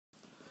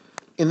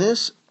In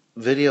this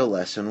video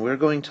lesson, we're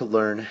going to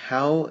learn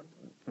how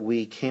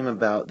we came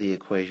about the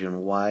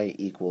equation y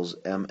equals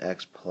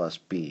mx plus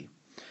b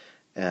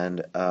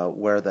and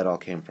where that all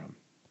came from.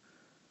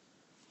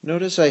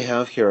 Notice I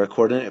have here a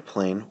coordinate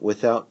plane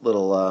without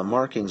little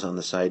markings on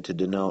the side to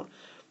denote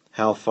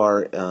how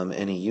far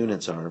any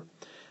units are,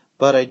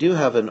 but I do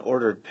have an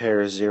ordered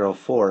pair 0,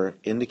 4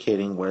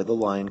 indicating where the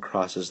line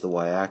crosses the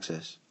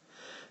y-axis.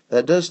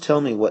 That does tell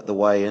me what the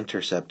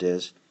y-intercept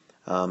is,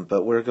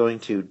 but we're going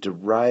to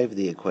derive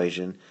the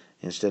equation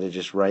instead of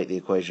just write the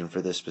equation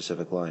for this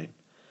specific line.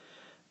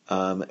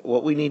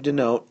 What we need to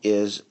note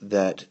is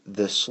that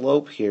the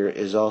slope here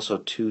is also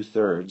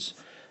 2/3,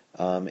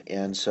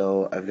 and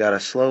so I've got a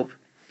slope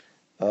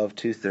of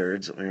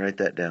 2/3. Let me write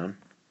that down.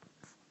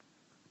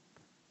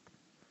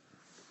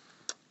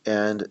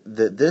 And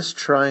that this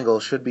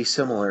triangle should be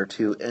similar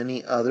to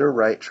any other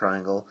right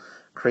triangle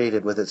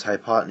created with its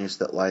hypotenuse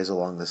that lies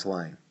along this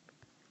line.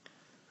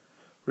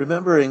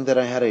 Remembering that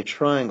I had a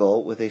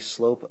triangle with a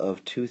slope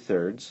of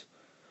 2/3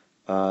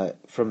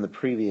 from the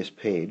previous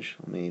page,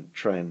 let me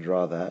try and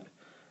draw that.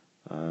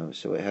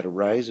 So it had a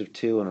rise of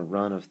 2 and a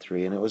run of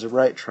 3, and it was a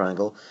right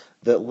triangle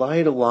that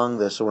lied along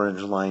this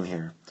orange line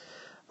here.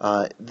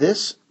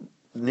 This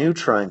new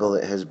triangle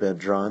that has been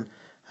drawn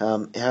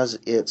has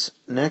its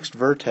next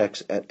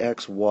vertex at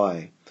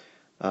xy.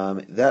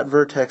 That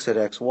vertex at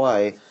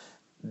xy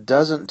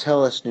doesn't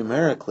tell us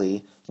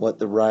numerically what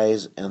the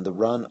rise and the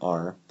run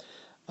are,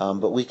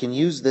 but we can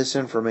use this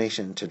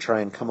information to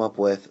try and come up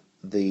with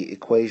the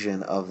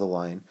equation of the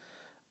line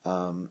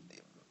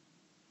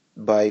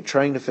by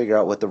trying to figure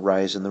out what the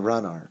rise and the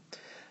run are.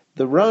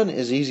 The run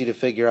is easy to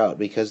figure out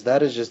because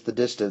that is just the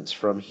distance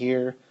from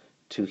here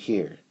to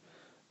here,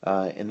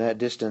 and that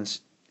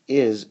distance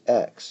is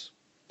x.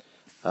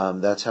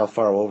 That's how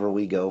far over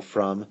we go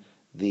from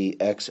the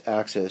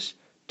x-axis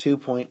to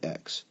point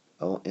x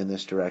in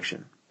this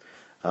direction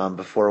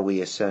before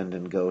we ascend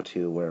and go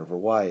to wherever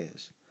y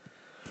is.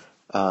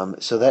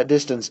 So that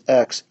distance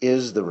x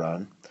is the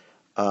run.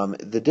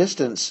 The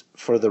distance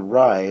for the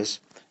rise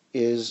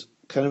is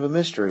kind of a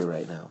mystery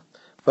right now,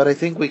 but I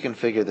think we can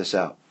figure this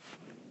out.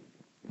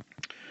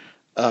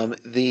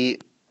 The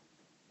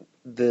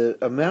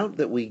amount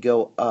that we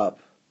go up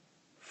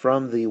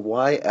from the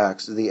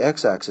y-axis, the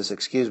x-axis,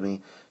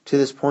 to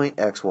this point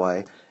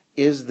xy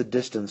is the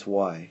distance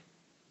y.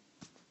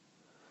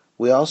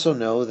 We also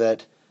know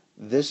that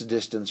this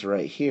distance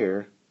right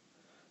here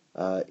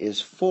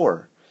is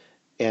 4,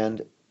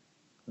 and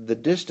the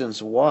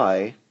distance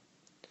y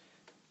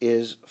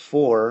is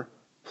 4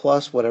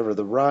 plus whatever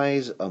the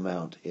rise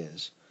amount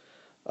is.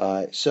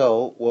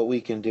 So what we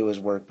can do is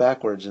work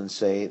backwards and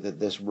say that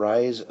this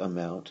rise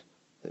amount,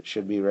 that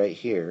should be right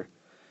here,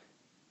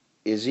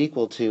 is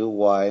equal to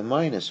y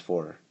minus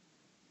 4.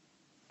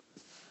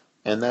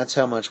 And that's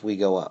how much we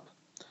go up,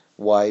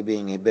 y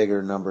being a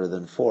bigger number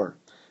than 4.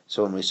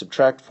 So when we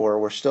subtract 4,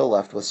 we're still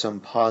left with some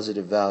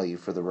positive value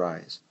for the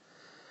rise.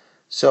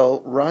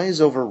 So rise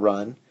over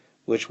run,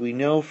 which we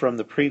know from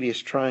the previous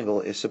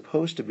triangle is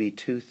supposed to be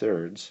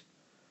 2/3,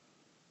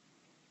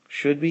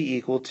 should be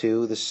equal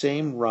to the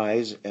same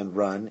rise and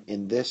run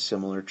in this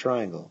similar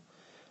triangle.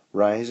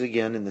 Rise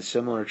again in the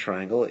similar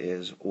triangle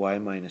is y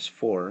minus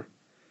 4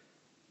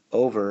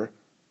 over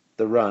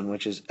the run,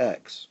 which is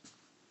x.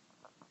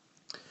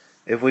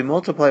 If we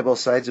multiply both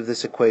sides of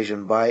this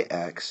equation by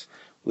x,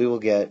 we will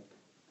get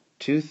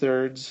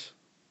 2/3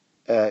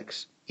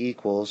 x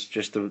equals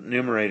just the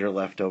numerator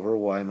left over,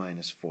 y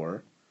minus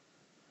 4.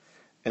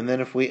 And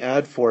then if we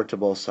add 4 to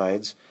both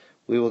sides,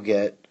 we will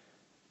get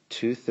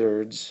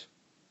 2/3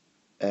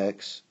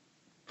 x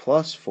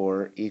plus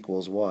 4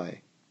 equals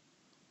y.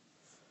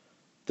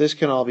 This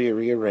can all be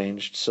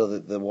rearranged so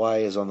that the y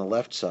is on the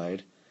left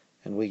side,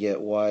 and we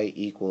get y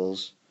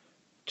equals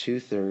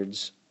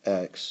 2/3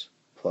 x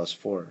plus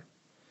 4,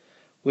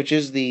 which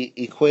is the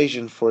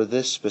equation for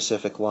this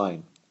specific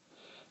line.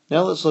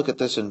 Now let's look at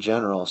this in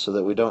general so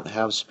that we don't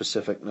have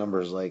specific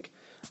numbers like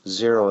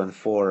 0 and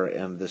 4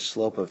 and the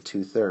slope of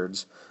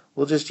 2/3.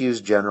 We'll just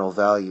use general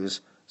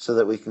values so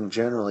that we can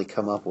generally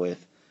come up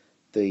with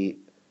the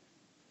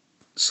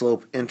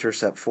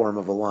slope-intercept form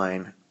of a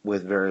line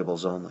with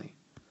variables only.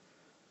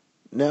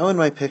 Now in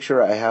my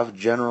picture I have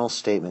general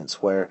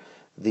statements where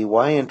the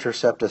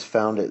y-intercept is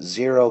found at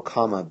 0,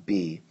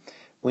 b.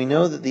 We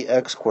know that the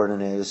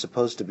x-coordinate is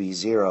supposed to be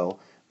 0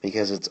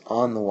 because it's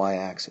on the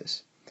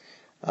y-axis.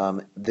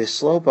 The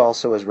slope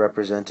also is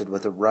represented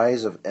with a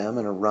rise of m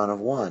and a run of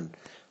 1.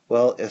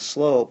 Well, a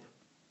slope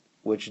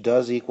which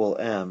does equal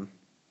m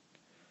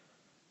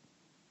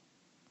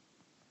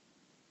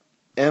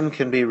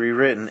can be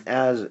rewritten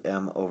as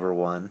m over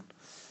 1.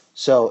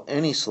 So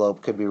any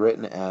slope could be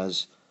written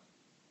as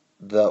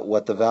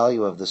what the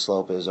value of the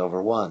slope is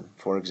over 1.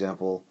 For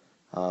example,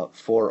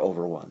 4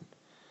 over 1.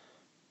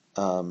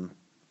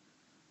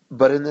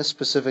 But in this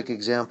specific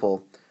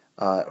example,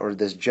 or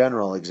this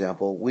general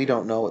example, we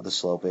don't know what the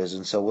slope is,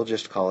 and so we'll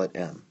just call it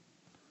m.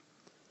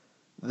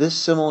 This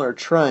similar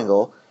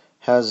triangle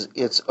has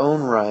its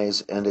own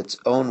rise and its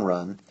own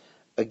run,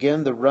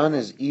 Again, the run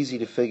is easy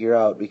to figure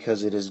out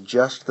because it is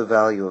just the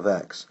value of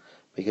x,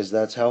 because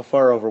that's how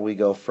far over we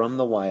go from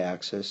the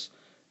y-axis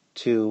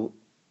to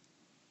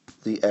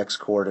the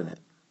x-coordinate.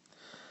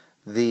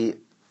 The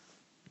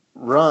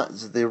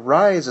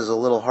rise is a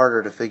little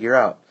harder to figure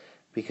out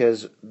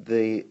because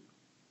the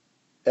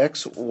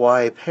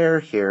x-y pair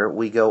here,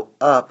 we go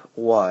up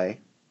y,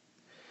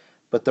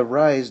 but the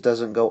rise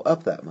doesn't go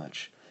up that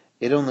much.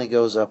 It only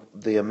goes up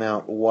the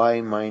amount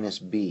y minus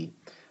b.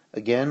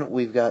 Again,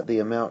 we've got the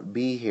amount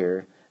b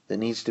here that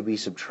needs to be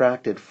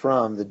subtracted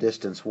from the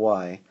distance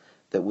y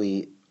that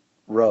we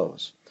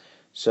rose.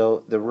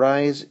 So the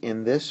rise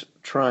in this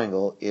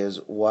triangle is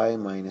y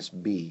minus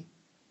b.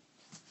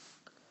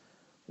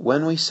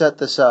 When we set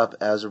this up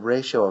as a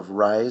ratio of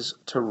rise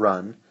to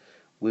run,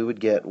 we would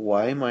get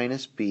y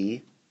minus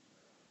b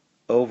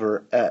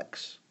over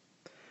x.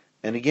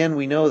 And again,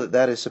 we know that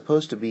that is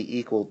supposed to be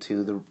equal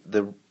to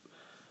the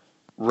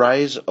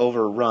rise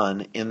over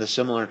run in the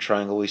similar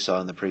triangle we saw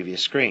in the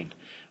previous screen,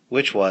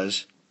 which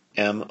was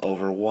m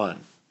over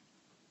 1.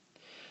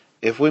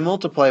 If we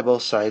multiply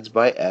both sides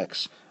by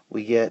x,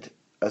 we get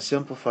a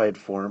simplified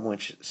form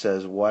which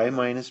says y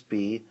minus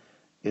b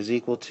is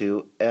equal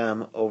to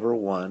m over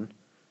 1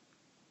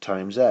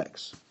 times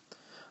x.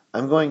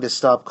 I'm going to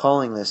stop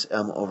calling this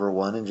m over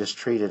 1 and just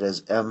treat it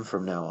as m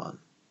from now on.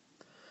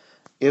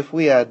 If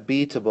we add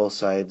b to both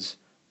sides,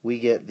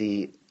 we've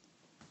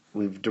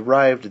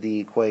derived the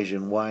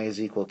equation y is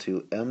equal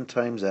to m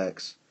times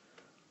x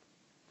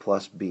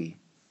plus b.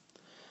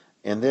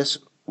 And this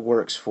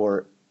works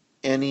for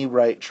any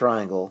right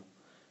triangle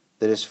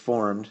that is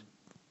formed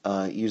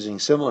using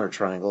similar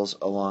triangles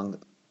along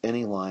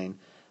any line,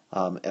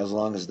 as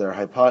long as their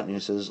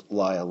hypotenuses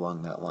lie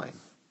along that line.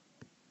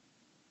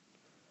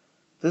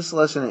 This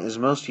lesson is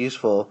most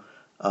useful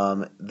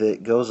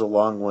that goes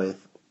along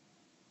with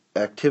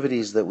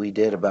activities that we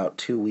did about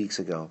 2 weeks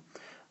ago.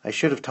 I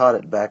should have taught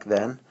it back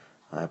then.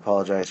 I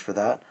apologize for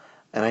that.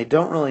 And I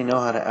don't really know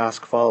how to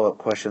ask follow-up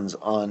questions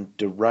on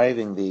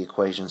deriving the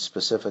equation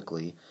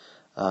specifically,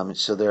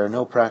 so there are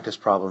no practice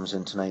problems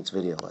in tonight's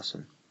video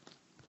lesson.